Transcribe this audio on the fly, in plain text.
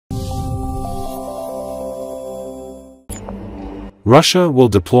Russia will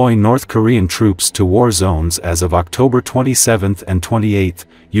deploy North Korean troops to war zones as of October 27 and 28,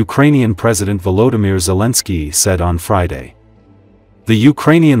 Ukrainian President Volodymyr Zelensky said on Friday. The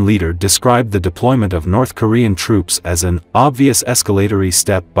Ukrainian leader described the deployment of North Korean troops as an obvious escalatory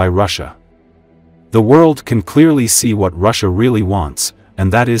step by Russia. The world can clearly see what Russia really wants,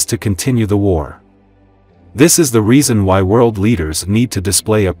 and that is to continue the war. This is the reason why world leaders need to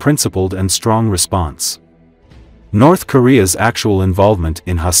display a principled and strong response. North Korea's actual involvement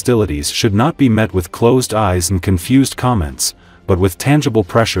in hostilities should not be met with closed eyes and confused comments, but with tangible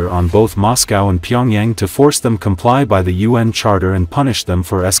pressure on both Moscow and Pyongyang to force them comply by the UN Charter and punish them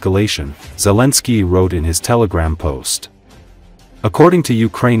for escalation, Zelensky wrote in his Telegram post. According to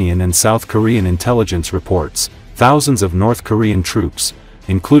Ukrainian and South Korean intelligence reports, thousands of North Korean troops,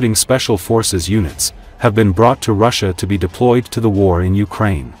 including special forces units, have been brought to Russia to be deployed to the war in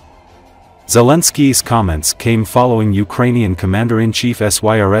Ukraine. Zelensky's comments came following Ukrainian Commander-in-Chief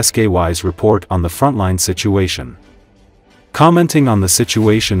Syrsky's report on the frontline situation. Commenting on the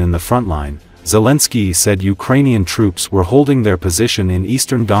situation in the frontline, Zelensky said Ukrainian troops were holding their position in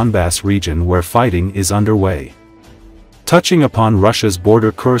eastern Donbass region where fighting is underway. Touching upon Russia's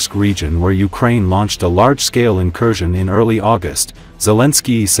border Kursk region where Ukraine launched a large-scale incursion in early August,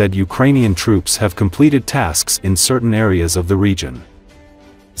 Zelensky said Ukrainian troops have completed tasks in certain areas of the region.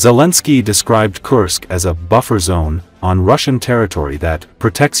 Zelensky described Kursk as a buffer zone on Russian territory that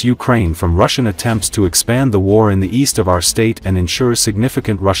protects Ukraine from Russian attempts to expand the war in the east of our state and ensure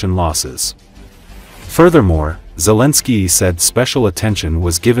significant Russian losses. Furthermore, Zelensky said special attention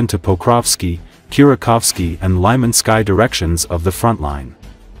was given to Pokrovsky, Kurakovsky and Lymansky directions of the front line.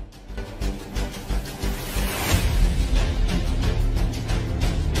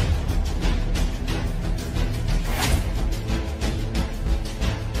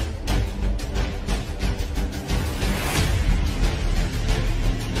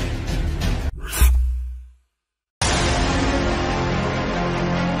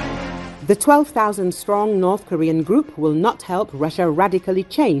 The 12,000-strong North Korean group will not help Russia radically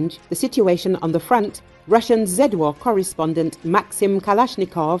change the situation on the front, Russian ZWAR correspondent Maxim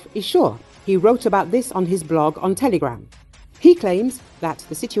Kalashnikov is sure. He wrote about this on his blog on Telegram. He claims that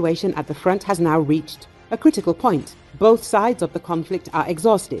the situation at the front has now reached a critical point. Both sides of the conflict are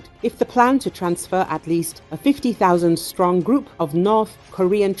exhausted. If the plan to transfer at least a 50,000-strong group of North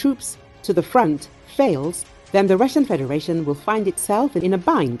Korean troops to the front fails, then the Russian Federation will find itself in a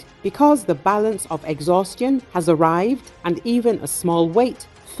bind because the balance of exhaustion has arrived and even a small weight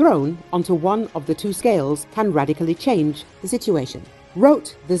thrown onto one of the two scales can radically change the situation.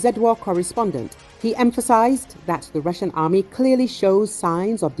 Wrote the ZWAR correspondent. He emphasized that the Russian army clearly shows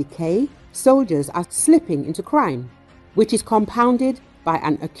signs of decay. Soldiers are slipping into crime, which is compounded by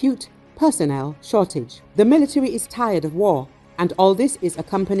an acute personnel shortage. The military is tired of war. And all this is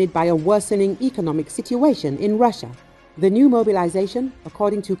accompanied by a worsening economic situation in Russia. The new mobilization,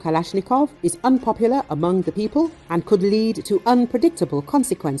 according to Kalashnikov, is unpopular among the people and could lead to unpredictable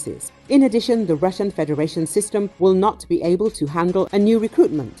consequences. In addition, the Russian Federation system will not be able to handle a new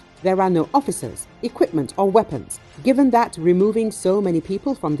recruitment. There are no officers, equipment or weapons. Given that removing so many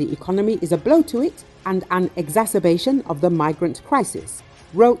people from the economy is a blow to it and an exacerbation of the migrant crisis,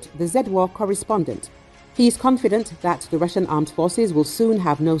 wrote the ZWAR correspondent. He is confident that the Russian armed forces will soon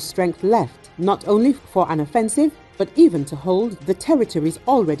have no strength left, not only for an offensive, but even to hold the territories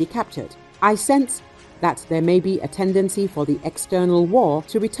already captured. I sense that there may be a tendency for the external war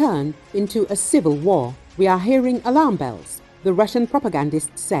to return into a civil war. We are hearing alarm bells, the Russian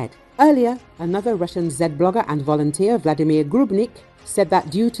propagandist said. Earlier, another Russian Z blogger and volunteer, Vladimir Grubnik, said that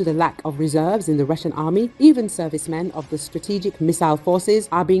due to the lack of reserves in the Russian army, even servicemen of the strategic missile forces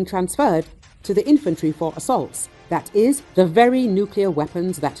are being transferred to the infantry for assaults. That is, the very nuclear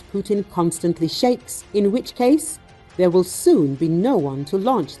weapons that Putin constantly shakes, in which case there will soon be no one to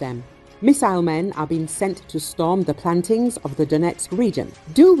launch them. Missile men are being sent to storm the plantings of the Donetsk region.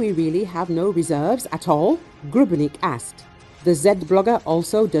 Do we really have no reserves at all? Grubnik asked. The Z blogger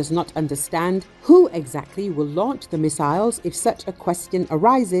also does not understand who exactly will launch the missiles if such a question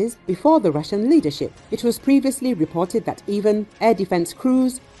arises before the Russian leadership. It was previously reported that even air defense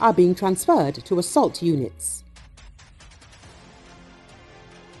crews are being transferred to assault units.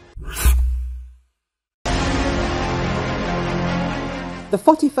 The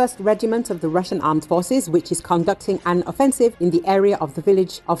 41st Regiment of the Russian Armed Forces, which is conducting an offensive in the area of the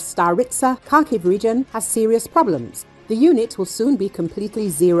village of Staritsa, Kharkiv region, has serious problems. The unit will soon be completely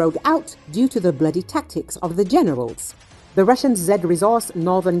zeroed out due to the bloody tactics of the generals. The Russian Z resource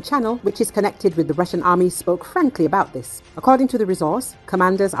Northern Channel, which is connected with the Russian army, spoke frankly about this. According to the resource,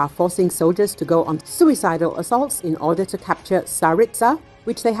 commanders are forcing soldiers to go on suicidal assaults in order to capture Tsaritsa,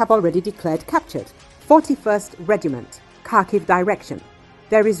 which they have already declared captured. 41st Regiment, Kharkiv direction.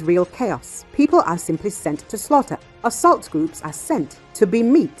 There is real chaos. People are simply sent to slaughter. Assault groups are sent to be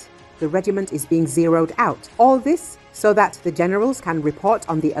meat. The regiment is being zeroed out. All this so that the generals can report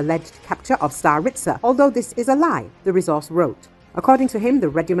on the alleged capture of Tsaritsa, although this is a lie, the resource wrote. According to him, the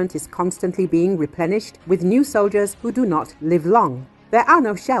regiment is constantly being replenished with new soldiers who do not live long. There are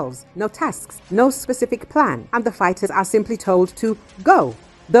no shelves, no tasks, no specific plan, and the fighters are simply told to go.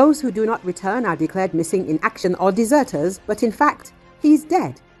 Those who do not return are declared missing in action or deserters, but in fact, he's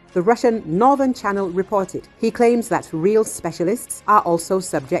dead. The Russian Northern Channel reported. He claims that real specialists are also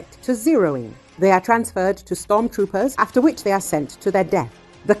subject to zeroing. They are transferred to stormtroopers, after which they are sent to their death.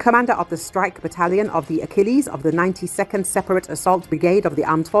 The commander of the strike battalion of the Achilles of the 92nd Separate Assault Brigade of the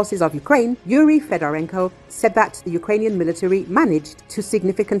Armed Forces of Ukraine, Yuri Fedorenko, said that the Ukrainian military managed to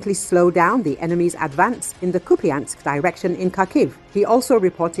significantly slow down the enemy's advance in the Kupiansk direction in Kharkiv. He also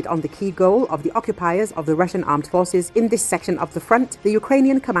reported on the key goal of the occupiers of the Russian armed forces in this section of the front, the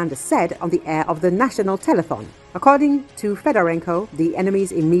Ukrainian commander said on the air of the national telephone. According to Fedorenko, the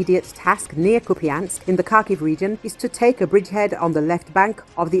enemy's immediate task near Kupiansk in the Kharkiv region is to take a bridgehead on the left bank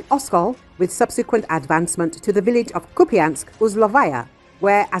of the Oskol, with subsequent advancement to the village of Kupiansk-Uzlovaya,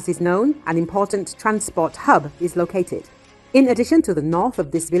 where, as is known, an important transport hub is located. In addition to the north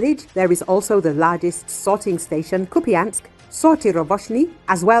of this village, there is also the largest sorting station, Kupiansk, Sortirovoshny,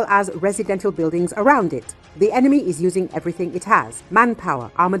 as well as residential buildings around it. The enemy is using everything it has: manpower,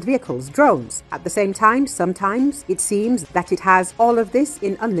 armored vehicles, drones. At the same time, sometimes it seems that it has all of this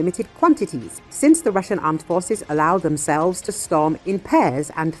in unlimited quantities, since the Russian armed forces allow themselves to storm in pairs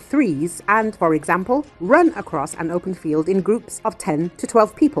and threes and, for example, run across an open field in groups of 10 to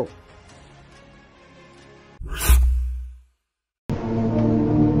 12 people.